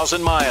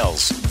 50,000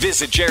 miles.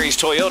 Visit Jerry's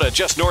Toyota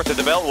just north of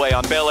the Beltway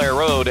on Bel Air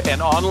Road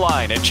and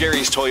online at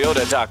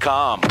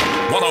jerrystoyota.com.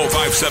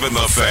 1057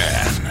 The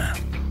Fan.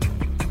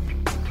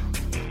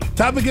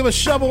 Time to give a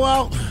shovel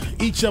out.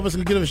 Each of us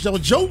can give a shovel.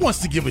 Joe wants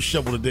to give a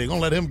shovel today.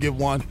 Gonna let him give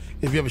one.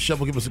 If you have a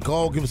shovel, give us a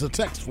call. Give us a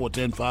text,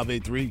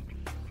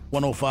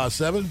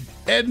 410-583-1057.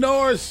 Ed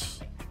Norris,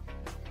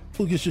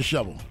 who gets your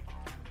shovel?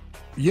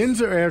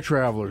 Yinzer Air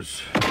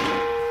Travelers.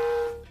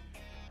 There's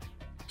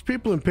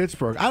people in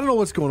Pittsburgh. I don't know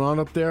what's going on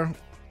up there.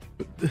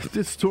 But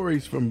this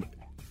story's from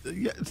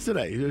it's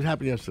today. It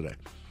happened yesterday.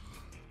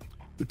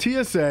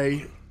 The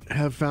TSA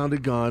have found a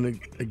gun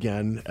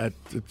again at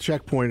the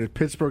checkpoint at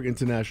Pittsburgh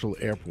International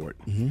Airport.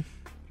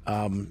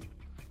 Mm-hmm.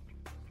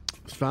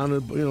 It's found,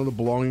 the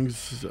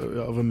belongings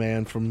of a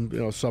man from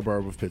a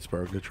suburb of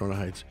Pittsburgh, Natrona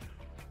Heights.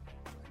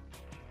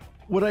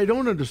 What I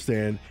don't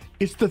understand,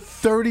 it's the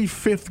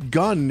 35th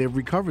gun they've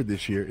recovered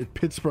this year at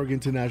Pittsburgh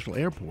International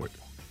Airport.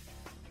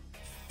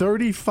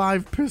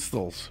 35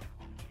 pistols.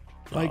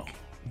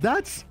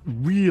 That's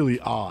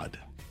really odd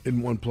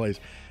in one place.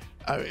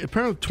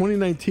 Apparently,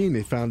 2019,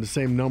 they found the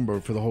same number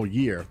for the whole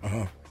year.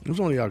 Uh-huh. It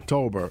was only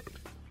October.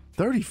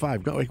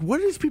 35 guns. What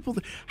are these people?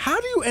 How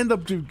do you end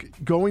up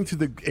going to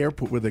the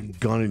airport with a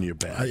gun in your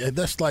bag?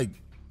 That's like,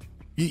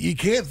 you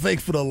can't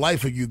think for the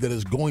life of you that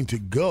is going to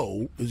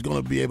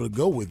be able to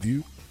go with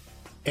you.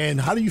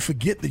 And how do you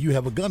forget that you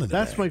have a gun in the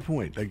bag? That's my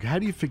point. Like, how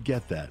do you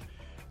forget that?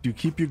 Do you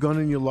keep your gun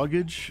in your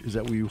luggage? Is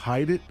that where you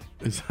hide it?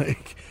 It's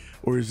like,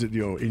 or is it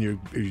in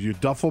your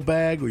duffel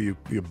bag or your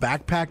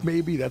backpack?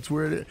 Maybe that's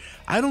where it is.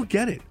 I don't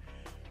get it.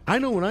 I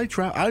know when I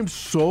travel, I'm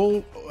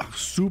so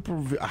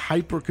super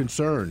hyper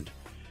concerned.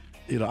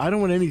 I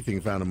don't want anything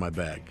found in my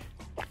bag.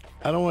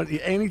 I don't want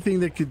anything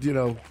that could,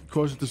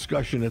 cause a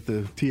discussion at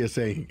the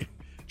TSA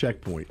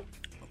checkpoint.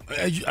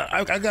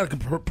 I got a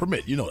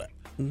permit. You know that.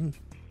 Mm-hmm.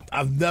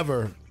 I've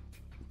never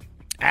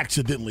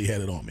accidentally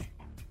had it on me.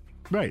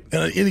 Right.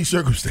 In any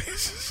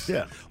circumstances.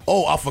 Yeah.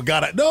 Oh, I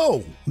forgot it.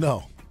 No.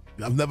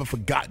 I've never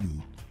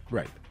forgotten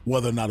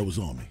whether or not it was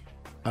on me.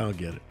 I don't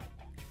get it.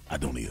 I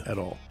don't either. At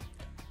all.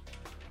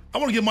 I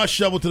want to give my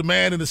shovel to the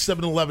man in the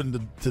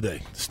 7-Eleven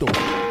today, the store.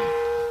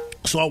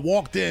 So I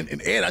walked in, and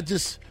Ed,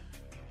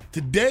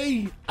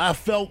 today I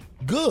felt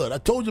good. I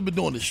told you I've been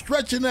doing the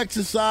stretching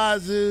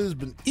exercises,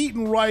 been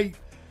eating right,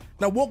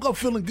 and I woke up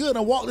feeling good.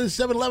 I walked in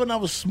 7-Eleven, I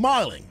was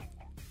smiling.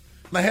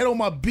 And I had on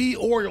my B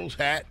Orioles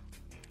hat,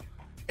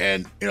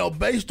 and,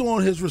 based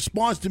on his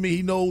response to me,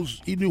 he knew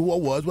who I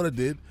was, what I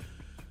did.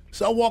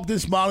 So I walked in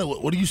smiling.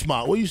 What are you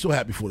smiling? What are you so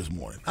happy for this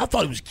morning? I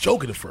thought he was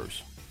joking at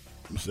first.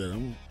 I said,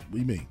 what do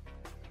you mean?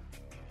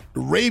 The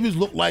Ravens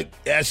look like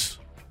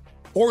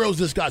Orioles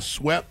just got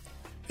swept.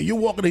 And you're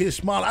walking in here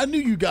smiling. I knew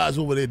you guys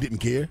over there didn't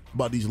care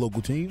about these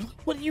local teams.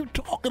 What are you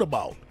talking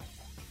about?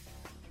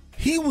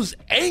 He was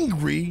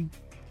angry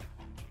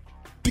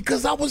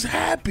because I was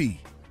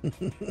happy.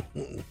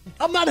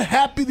 I'm not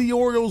happy the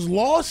Orioles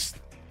lost.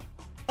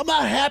 I'm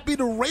not happy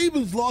the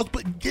Ravens lost,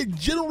 but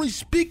generally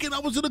speaking, I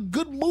was in a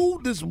good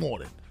mood this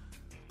morning.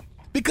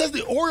 Because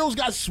the Orioles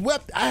got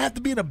swept, I have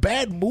to be in a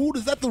bad mood?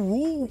 Is that the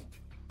rule?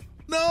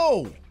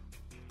 No.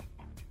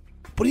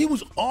 but he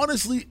was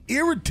honestly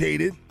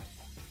irritated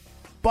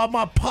by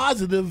my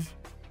positive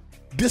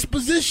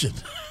disposition.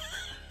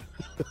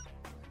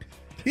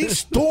 He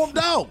stormed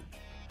out.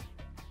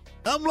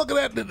 I'm looking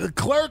at the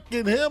clerk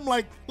and him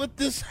like, what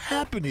this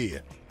happened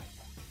here?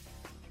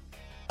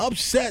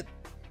 Upset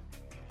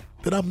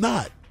that I'm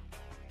not.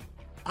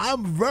 I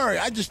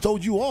just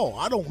told you all.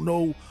 I don't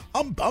know.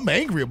 I'm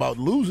angry about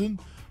losing.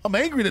 I'm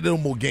angry that there are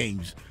no more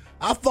games.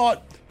 I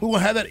thought we were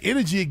going to have that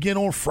energy again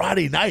on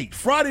Friday night.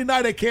 Friday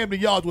night at Camden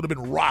Yards would have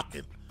been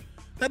rocking.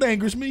 That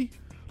angers me.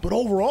 But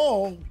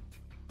overall,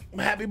 I'm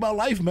happy about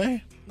life,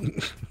 man.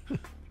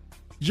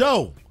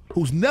 Joe,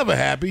 who's never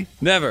happy.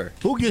 Never.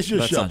 Who gets your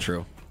shovel? That's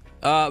not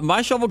true.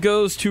 My shovel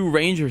goes to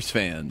Rangers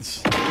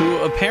fans who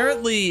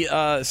apparently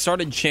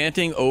started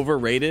chanting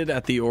overrated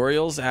at the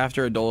Orioles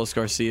after Adolis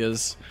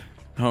Garcia's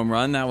home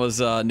run. That was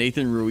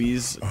Nathan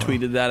Ruiz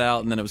tweeted that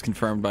out, and then it was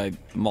confirmed by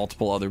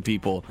multiple other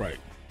people. Right.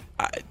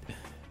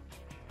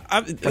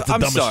 I'm That's the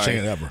dumbest sorry.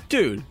 chant ever.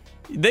 Dude,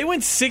 they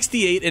went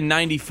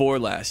 68-94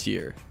 last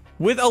year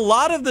with a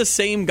lot of the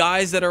same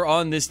guys that are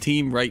on this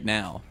team right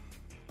now.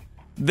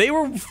 They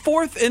were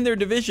fourth in their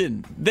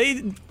division.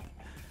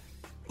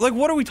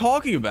 What are we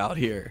talking about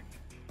here?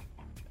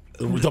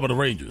 We're talking about the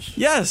Rangers.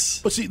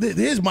 Yes. But see,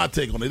 here's my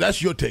take on it. That's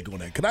your take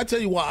on it. Can I tell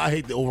you why I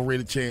hate the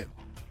overrated chant?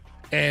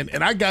 And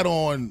I got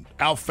on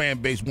our fan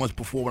base once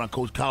before when I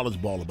coached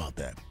college ball about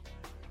that.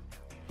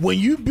 When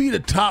you beat a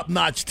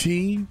top-notch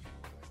team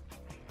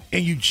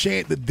and you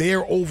chant that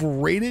they're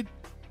overrated,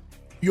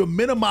 you're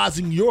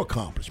minimizing your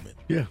accomplishment.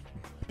 Yeah.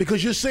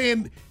 Because you're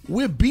saying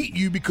we're beating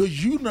you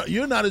because you're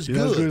not as good.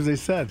 Not as good as they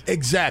said.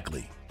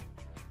 Exactly.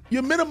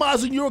 You're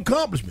minimizing your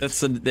accomplishment.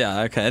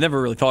 Okay. I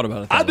never really thought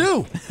about it. I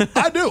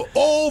do.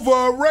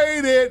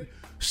 Overrated.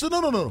 So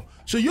no.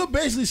 So you're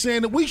basically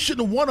saying that we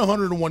shouldn't have won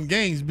 101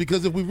 games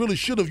because if we really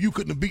should have, you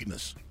couldn't have beaten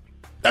us.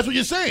 That's what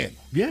you're saying.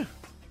 Yeah.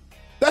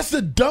 That's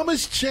the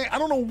dumbest chant. I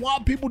don't know why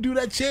people do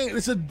that chant.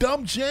 It's a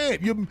dumb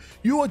chant.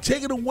 You are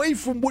taking away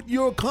from what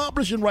you're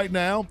accomplishing right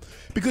now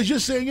because you're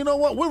saying, you know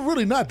what, we're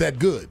really not that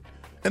good.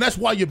 And that's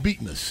why you're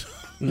beating us.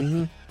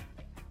 Mm-hmm.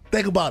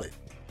 Think about it.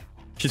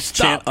 Just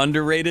chant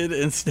underrated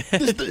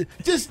instead.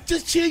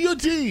 Just cheer your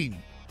team.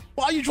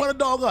 Why are you trying to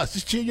dog us?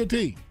 Just cheer your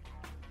team.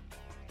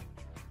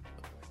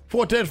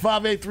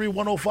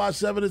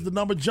 410-583-1057 is the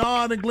number.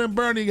 John and Glen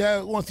Burnie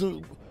wants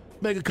to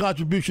make a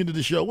contribution to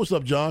the show. What's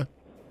up, John?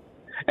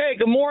 Hey,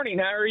 good morning.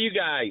 How are you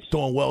guys?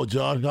 Doing well,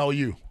 John. How are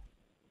you?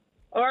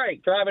 All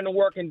right, driving to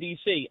work in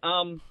D.C.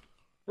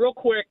 Real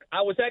quick,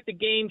 I was at the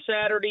game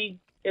Saturday.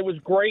 It was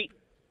great.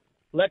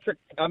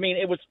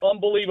 It was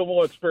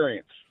unbelievable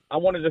experience. I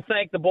wanted to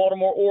thank the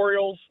Baltimore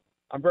Orioles.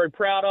 I'm very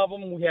proud of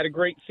them. We had a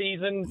great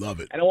season. Love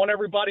it. And I want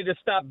everybody to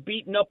stop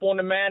beating up on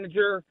the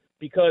manager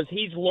because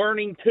he's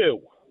learning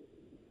too.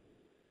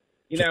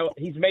 You know,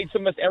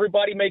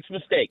 everybody makes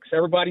mistakes.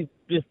 Everybody's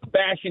just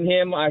bashing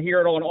him. I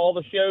hear it on all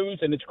the shows,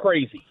 and it's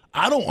crazy.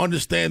 I don't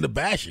understand the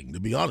bashing,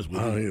 to be honest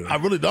with you. I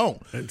really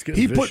don't. It's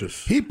getting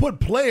vicious. He put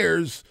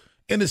players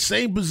in the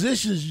same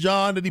positions,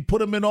 John, that he put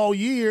them in all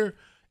year,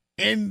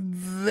 and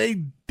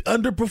they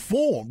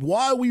underperformed.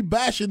 Why are we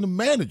bashing the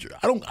manager?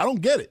 I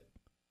don't get it.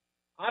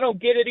 I don't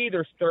get it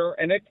either, sir,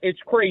 and it's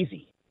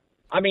crazy.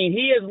 I mean,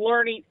 he is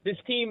learning. This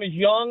team is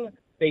young.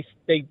 They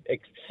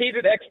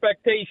exceeded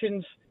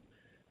expectations.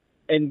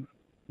 And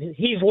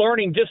he's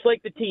learning just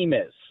like the team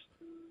is.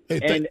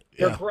 And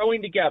they're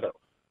growing together.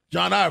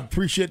 John, I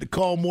appreciate the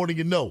call more than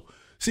you know.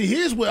 See,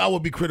 here's where I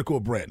would be critical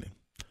of Brandon.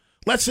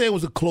 Let's say it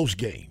was a close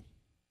game,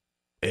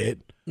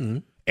 Ed,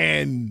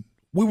 and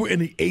we were in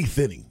the 8th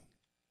inning.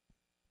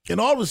 And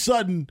all of a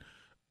sudden,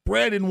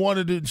 Brandon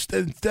wanted to,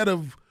 instead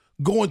of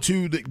going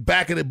to the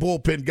back of the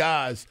bullpen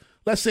guys,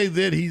 let's say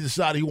then he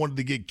decided he wanted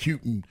to get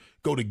cute and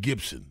go to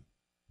Gibson.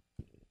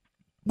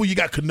 Well, you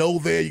got Cano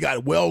there, you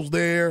got Wells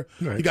there,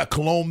 You got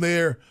Colomb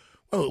there.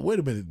 Oh, wait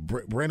a minute,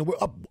 Brandon, we're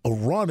up a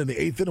run in the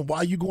 8th inning. Why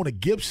are you going to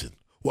Gibson?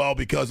 Well,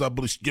 because I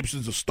believe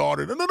Gibson's a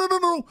starter.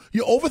 No.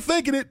 You're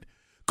overthinking it.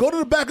 Go to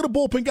the back of the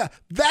bullpen guy.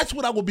 That's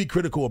what I would be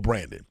critical of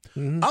Brandon.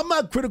 Mm-hmm. I'm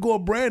not critical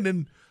of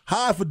Brandon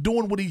High for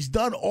doing what he's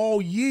done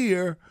all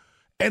year,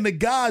 and the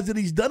guys that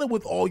he's done it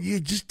with all year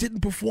just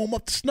didn't perform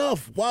up to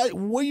snuff. What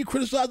are you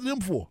criticizing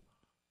him for?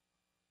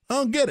 I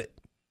don't get it.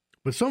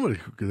 But some of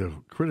the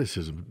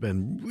criticism has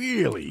been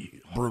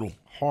really brutal,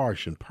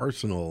 harsh, and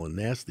personal and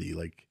nasty.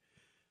 Like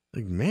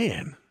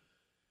man,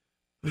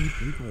 what are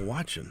people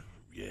watching?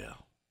 Yeah.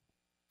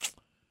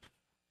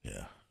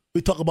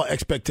 We talk about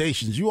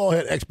expectations. You all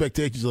had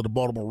expectations of the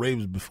Baltimore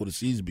Ravens before the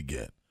season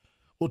began.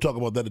 We'll talk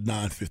about that at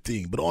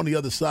 9:15. But on the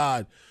other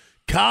side,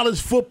 college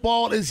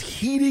football is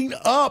heating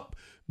up.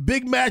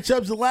 Big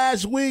matchups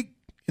last week,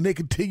 and they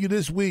continue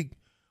this week.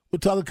 We'll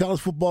talk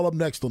college football up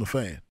next on The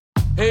Fan.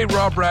 Hey,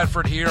 Rob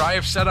Bradford here. I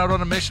have set out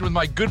on a mission with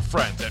my good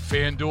friends at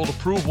FanDuel to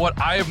prove what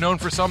I have known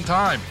for some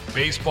time.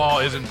 Baseball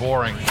isn't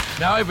boring.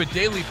 Now I have a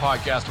daily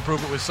podcast to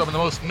prove it with some of the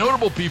most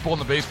notable people in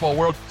the baseball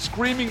world,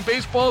 screaming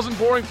baseball isn't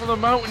boring from the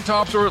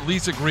mountaintops, or at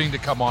least agreeing to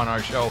come on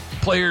our show.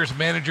 Players,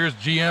 managers,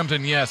 GMs,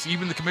 and yes,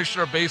 even the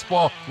commissioner of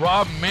baseball,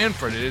 Rob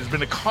Manfred. It has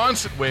been a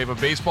constant wave of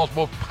baseball's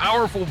most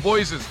powerful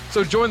voices.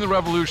 So join the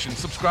revolution.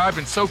 Subscribe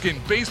and soak in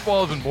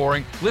Baseball Isn't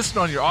Boring. Listen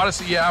on your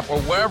Odyssey app or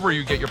wherever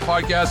you get your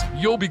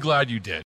podcasts. You'll be glad you did.